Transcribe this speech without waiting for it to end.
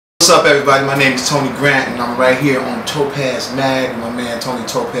up, everybody? My name is Tony Grant, and I'm right here on Topaz Mag with my man Tony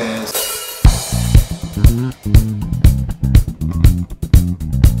Topaz.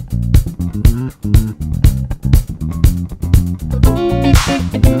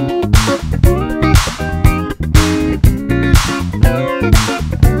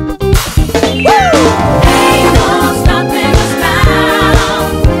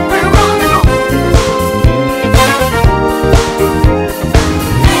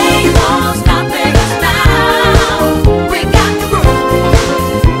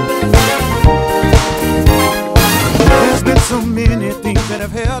 So many things that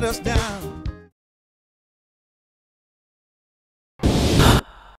have held us down.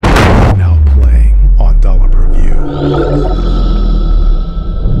 Now playing on Dollar Per View.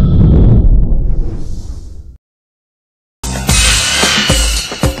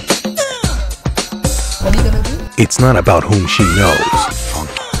 What are you gonna do? It's not about whom she knows.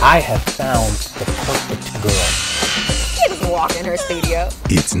 I have found the perfect girl. She doesn't walk in her studio.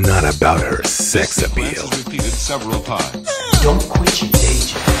 It's not about her sex appeal. Repeated several times. Don't quit your day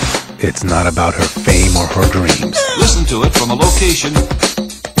job. It's not about her fame or her dreams. Listen to it from a location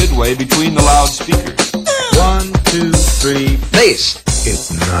midway between the loudspeakers. 1, 2, 3, bass.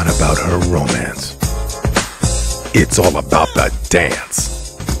 It's not about her romance. It's all about the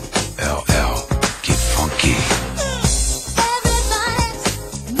dance. LL, get funky.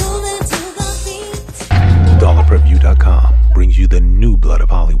 DollarPerView.com brings you the new blood of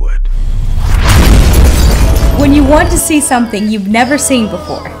Hollywood. When you want to see something you've never seen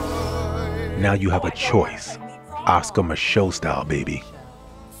before. Now you have a choice. Oscar Michaud style, baby.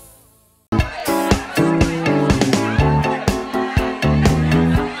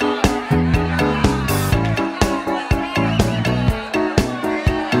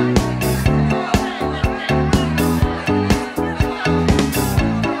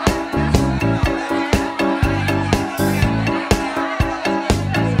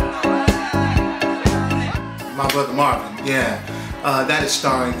 My Brother Marvin, yeah. That is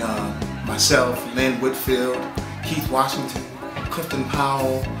starring myself, Lynn Whitfield, Keith Washington, Clifton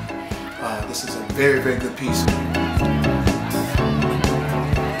Powell. This is a very, very good piece.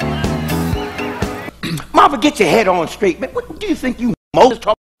 Marvin, get your head on straight, man. What do you think you Moses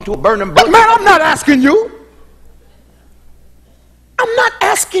talking to a burning bush? Man, I'm not asking you. I'm not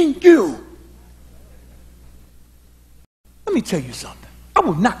asking you. Let me tell you something. I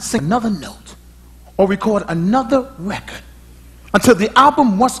will not sing another note or record another record until the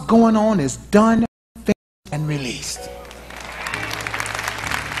album What's Going On is done, finished, and released.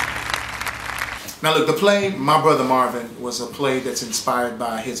 Now look, the play My Brother Marvin was a play that's inspired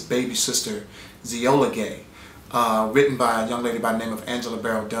by his baby sister, Zeola Gay, written by a young lady by the name of Angela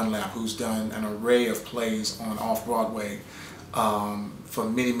Barrow Dunlap, who's done an array of plays on Off-Broadway for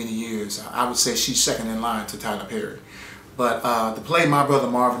many, many years. I would say she's second in line to Tyler Perry. But the play My Brother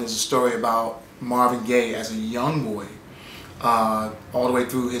Marvin is a story about Marvin Gaye as a young boy, all the way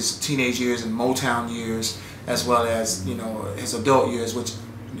through his teenage years and Motown years, as well as, you know, his adult years, which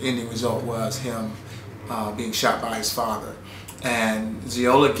the ending result was him being shot by his father. And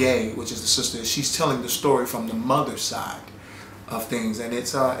Zeola Gay, which is the sister, she's telling the story from the mother's side of things, and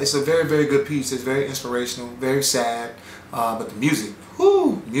it's a very, very good piece. It's very inspirational, very sad, but the music,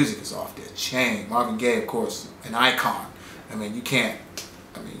 whoo, music is off the chain. Marvin Gaye, of course, an icon. I mean, you can't.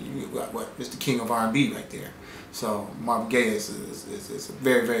 I mean, it's the king of R&B right there. So Marvin Gaye is a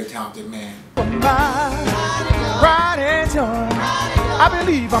very, very talented man. My pride and joy, I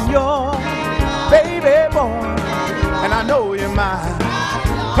believe I'm yours, baby boy, and I know you're mine.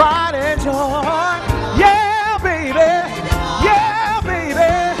 Pride and joy, yeah, baby, yeah,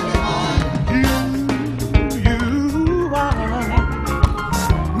 baby. You are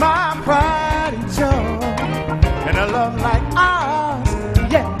my pride and joy, and a love like ours,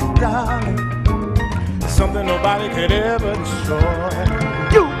 yeah, darling. Something nobody could ever destroy.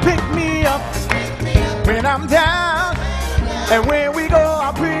 You pick me up when I'm down, and when we go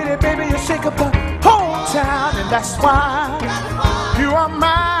out pretty, baby, you shake up the whole town, and that's why you are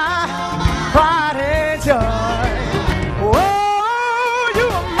my pride and joy. Oh, you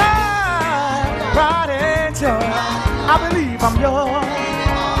are my pride and joy. I believe I'm yours,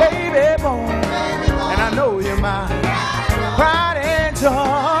 baby boy, and I know you're mine. Pride and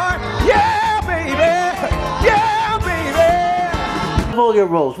joy, yeah. Of all your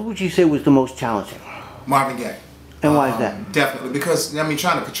roles, what would you say was the most challenging? Marvin Gaye. And why is that? Definitely, because, I mean,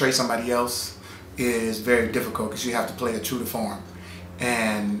 trying to portray somebody else is very difficult because you have to play it true to form.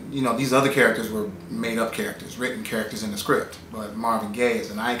 And, you know, these other characters were made-up characters, written characters in the script. But Marvin Gaye is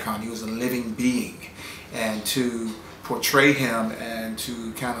an icon. He was a living being. And to portray him and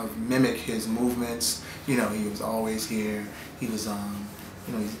to kind of mimic his movements. You know, he was always here. He was,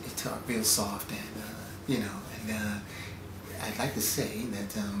 you know, he talked real soft and, you know, and I'd like to say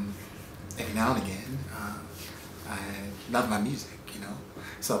that every now and again, I love my music, you know.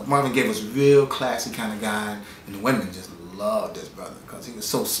 So Marvin Gaye was a real classy kind of guy, and the women just loved this brother because he was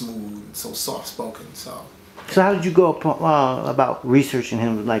so smooth and so soft-spoken. So how did you go about researching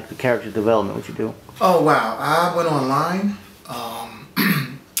him, like the character development, what you do? Oh, wow. I went online.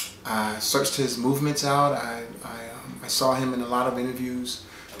 I searched his movements out. I saw him in a lot of interviews,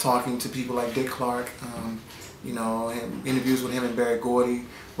 talking to people like Dick Clark, you know, interviews with him and Barry Gordy.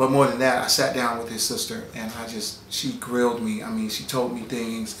 But more than that, I sat down with his sister, and she grilled me. I mean, she told me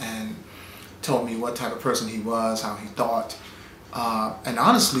things and told me what type of person he was, how he thought. And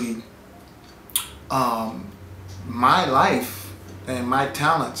honestly, my life and my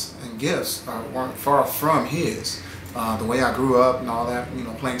talents and gifts weren't far from his. The way I grew up and all that, you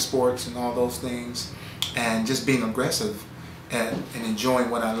know, playing sports and all those things, and just being aggressive and enjoying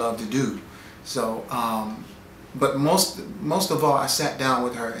what I love to do. So, but most of all, I sat down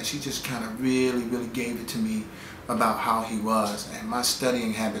with her, and she just kind of really gave it to me about how he was, and my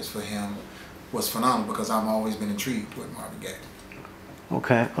studying habits for him was phenomenal because I've always been intrigued with Marvin Gaye.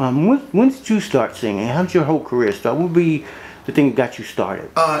 Okay. When did you start singing? How did your whole career start? What would be the thing that got you started?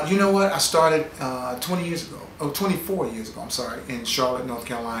 You know what? I started 20 years ago. Oh, 24 years ago, I'm sorry. In Charlotte, North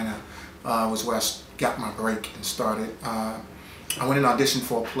Carolina was where I got my break and started. I went and auditioned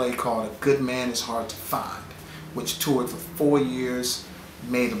for a play called A Good Man Is Hard to Find, which toured for 4 years,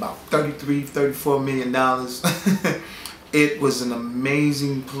 made about $34 million. It was an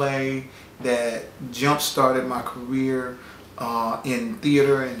amazing play that jump-started my career in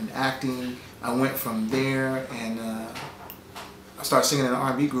theater and acting. I went from there, and I started singing in an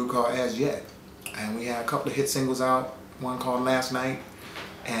R&B group called As Yet. And we had a couple of hit singles out, one called Last Night,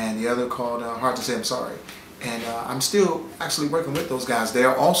 and the other called Hard to Say I'm Sorry. And I'm still actually working with those guys.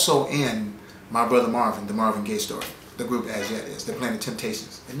 They're also in My Brother Marvin, the Marvin Gaye story. The group As Yet is. They're playing the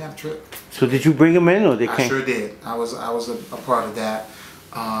Temptations. Isn't that a trip? So did you bring them in, or they came? I sure did. I was a part of that.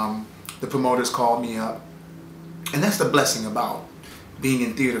 The promoters called me up. And that's the blessing about being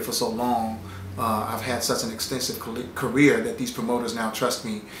in theater for so long. I've had such an extensive career that these promoters now trust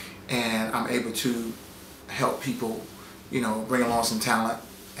me, and I'm able to help people, you know, bring along some talent,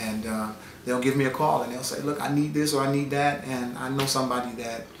 and they'll give me a call and they'll say, look, I need this or I need that, and I know somebody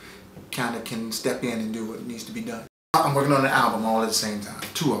that kind of can step in and do what needs to be done. I'm working on an album all at the same time,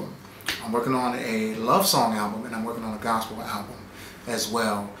 2 of them. I'm working on a love song album, and I'm working on a gospel album as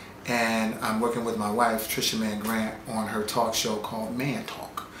well. And I'm working with my wife, Trisha Mann Grant, on her talk show called Man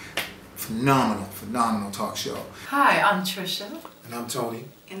Talk. Phenomenal talk show. Hi, I'm Trisha. And I'm Tony.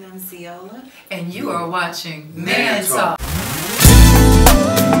 And I'm Ciola. And you are watching Man Talk.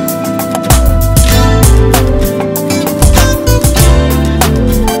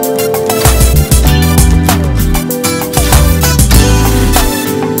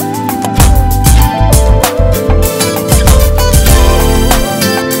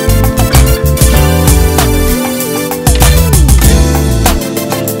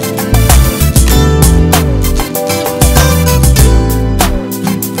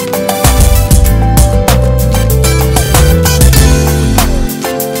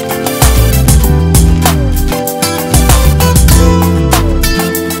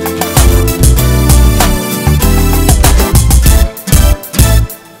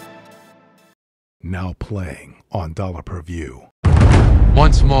 Now playing on Dollar Per View.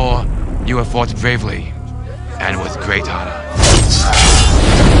 Once more, you have fought bravely and with great honor.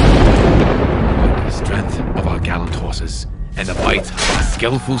 The strength of our gallant horses and the might of our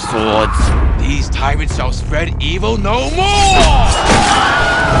skillful swords, these tyrants shall spread evil no more!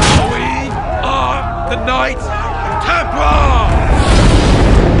 We are the Knights Templar!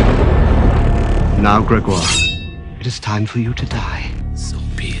 Now, Gregoire, it is time for you to die. So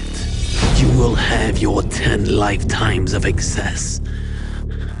be it. You will have your 10 lifetimes of excess.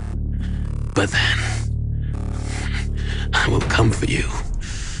 But then, I will come for you.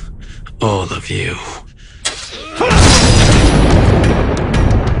 All of you.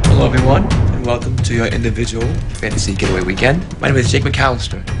 Hello everyone, and welcome to your individual fantasy getaway weekend. My name is Jake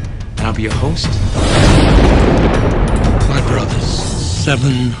McAllister, and I'll be your host. My brothers,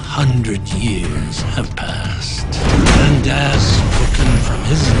 700 years have passed. And as spoken from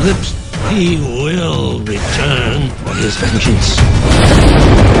his lips, he will return for his vengeance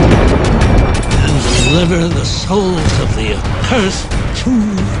and deliver the souls of the accursed to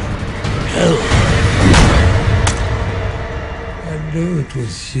hell. I knew it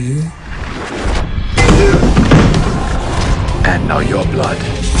was you. And now your blood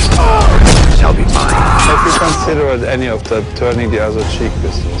shall be mine. Have you considered any of the turning the other cheek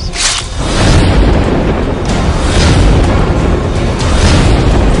business?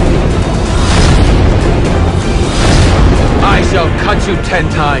 I shall cut you 10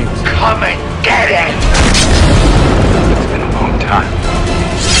 times. Come and get it! It's been a long time.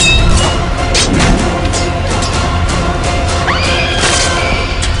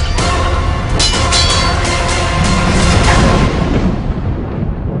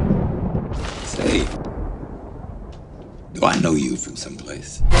 Say, do I know you from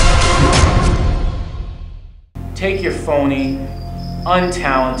someplace? Take your phony,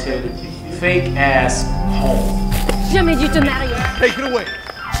 untalented, fake ass home. Jamais dû te marier. Take it away.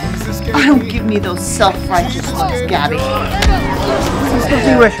 Oh, don't give me those self-righteous looks, Gabby. We're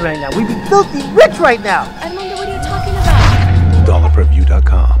filthy rich right now. We be filthy rich right now. Armando, what are you talking about?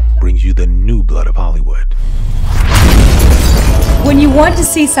 DollarPreview.com brings you the new blood of Hollywood. When you want to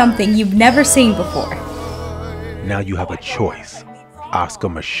see something you've never seen before. Now you have a choice. Oscar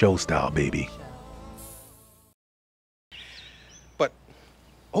Michaud style, baby. But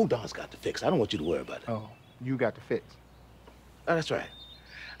old Don's got to fix. I don't want you to worry about it. Oh, you got to fix. Oh, that's right.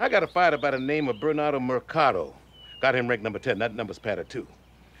 I got a fighter by the name of Bernardo Mercado. Got him ranked number 10. That number's padded too.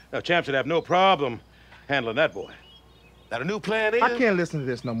 Now, Champ should have no problem handling that boy. Now, the new plan is... I can't listen to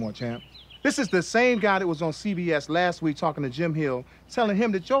this no more, Champ. This is the same guy that was on CBS last week talking to Jim Hill, telling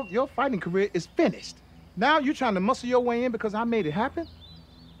him that your fighting career is finished. Now you trying to muscle your way in because I made it happen?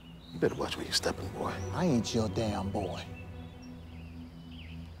 You better watch where you're stepping, boy. I ain't your damn boy.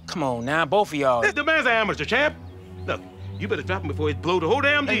 Come on now, both of y'all. The man's an amateur, Champ. Look, you better drop him before he blow the whole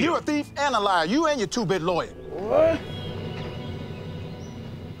damn deal. And you're a thief and a liar. You and your two-bit lawyer. What?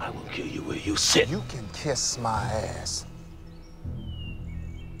 I will kill you where you sit. You can kiss my ass.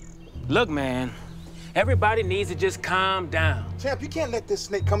 Look, man, everybody needs to just calm down. Champ, you can't let this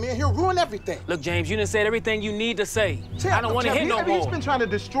snake come in here, ruin everything. Look, James, you done said everything you need to say. Champ, I don't want to hear no more. He's been trying to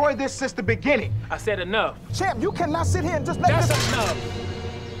destroy this since the beginning. I said enough. Champ, you cannot sit here and just let That's this... enough.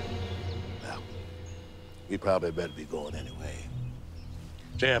 Now, we probably better be going anyway.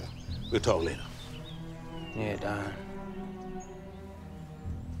 Champ, we'll talk later. Yeah, Don.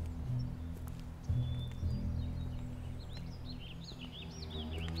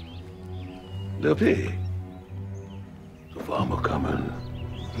 Little pig, the farmer coming.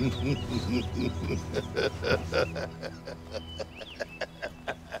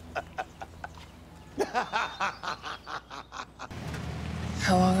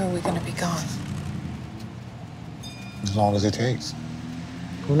 How long are we gonna be gone? As long as it takes.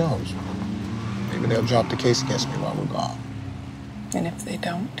 Who knows? Maybe they'll drop the case against me while we're gone. And if they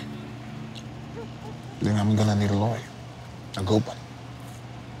don't? Then I'm gonna need a lawyer. A good one.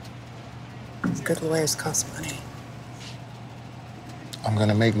 Good lawyers cost money. I'm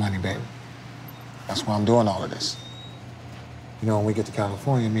gonna make money, baby. That's why I'm doing all of this. You know, when we get to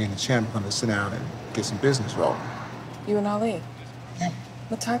California, me and the champ are gonna sit down and get some business rolling. You and Ali? Yeah.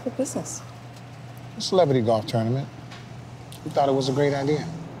 What type of business? A celebrity golf tournament. We thought it was a great idea.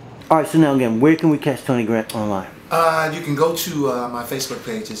 All right, so now again, where can we catch Tony Grant online? You can go to my Facebook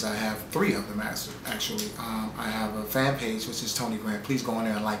pages. I have 3 of them, actually. I have a fan page, which is Tony Grant. Please go on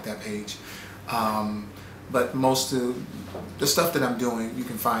there and like that page. But most of the stuff that I'm doing, you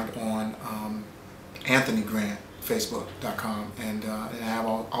can find on Anthony Grant, Facebook.com. And I have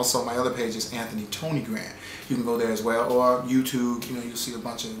also my other page is Anthony Tony Grant. You can go there as well. Or YouTube, you know, you'll see a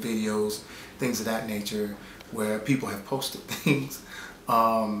bunch of videos, things of that nature, where people have posted things.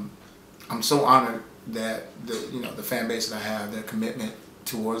 I'm so honored that the fan base that I have, their commitment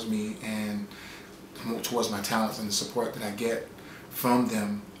towards me and towards my talents and the support that I get from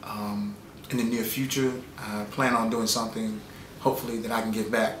them. In the near future, I plan on doing something, hopefully, that I can give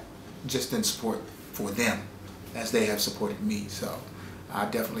back just in support for them as they have supported me. So I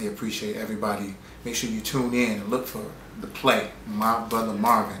definitely appreciate everybody. Make sure you tune in and look for the play, My Brother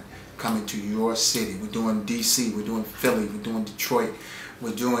Marvin, coming to your city. We're doing DC, we're doing Philly, we're doing Detroit,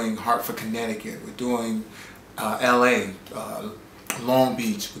 we're doing Hartford, Connecticut, we're doing LA, Long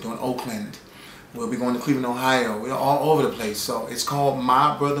Beach, we're doing Oakland. We'll be going to Cleveland, Ohio. We're all over the place. So it's called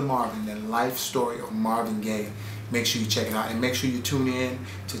My Brother Marvin, the life story of Marvin Gaye. Make sure you check it out. And make sure you tune in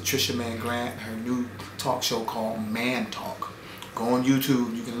to Trisha Mann Grant, her new talk show called Man Talk. Go on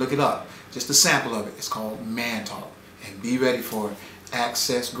YouTube. You can look it up. Just a sample of it. It's called Man Talk. And be ready for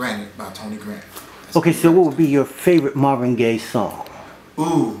Access Granted by Tony Grant. Okay, so what would be your favorite Marvin Gaye song?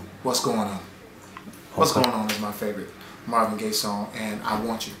 Ooh, What's Going On? What's Going On is my favorite Marvin Gaye song. And I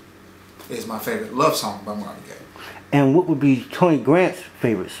Want You is my favorite love song by Marvin Gaye. And what would be Tony Grant's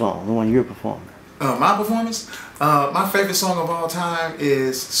favorite song, the one you're performing? My performance? My favorite song of all time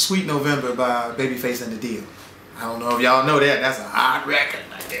is Sweet November by Babyface and the Deal. I don't know if y'all know that. That's a hot record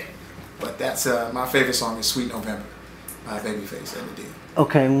right there. But that's my favorite song is Sweet November by Babyface and the Deal.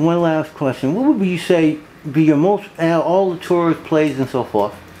 Okay, one last question. What would you say be your most, all the tours, plays, and so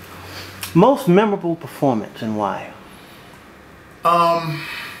forth, most memorable performance and why? I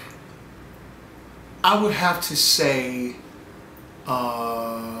would have to say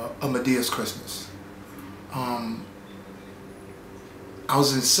A Medea's Christmas. I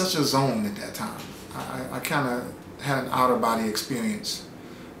was in such a zone at that time. I kind of had an outer body experience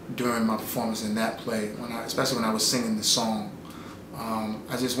during my performance in that play, especially when I was singing the song.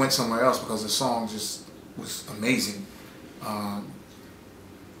 I just went somewhere else because the song just was amazing.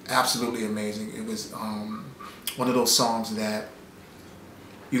 Absolutely amazing. It was one of those songs that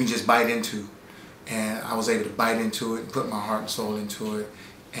you can just bite into, and I was able to bite into it and put my heart and soul into it,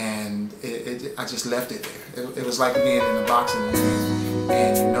 and I just left it there. It was like being in a boxing ring,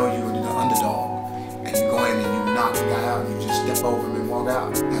 and you know you're the underdog, and you go in and you knock the guy out, and you just step over him and walk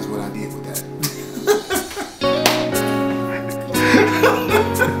out. That's what I did with that.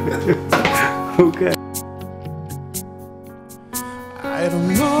 Okay. I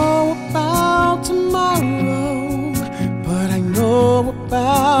don't know about tomorrow, but I know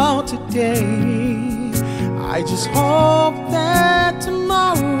about today. I just hope that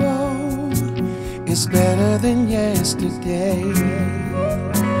tomorrow is better than yesterday.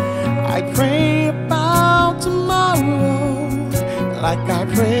 I pray about tomorrow like I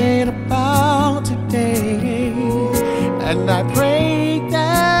prayed about today, and I pray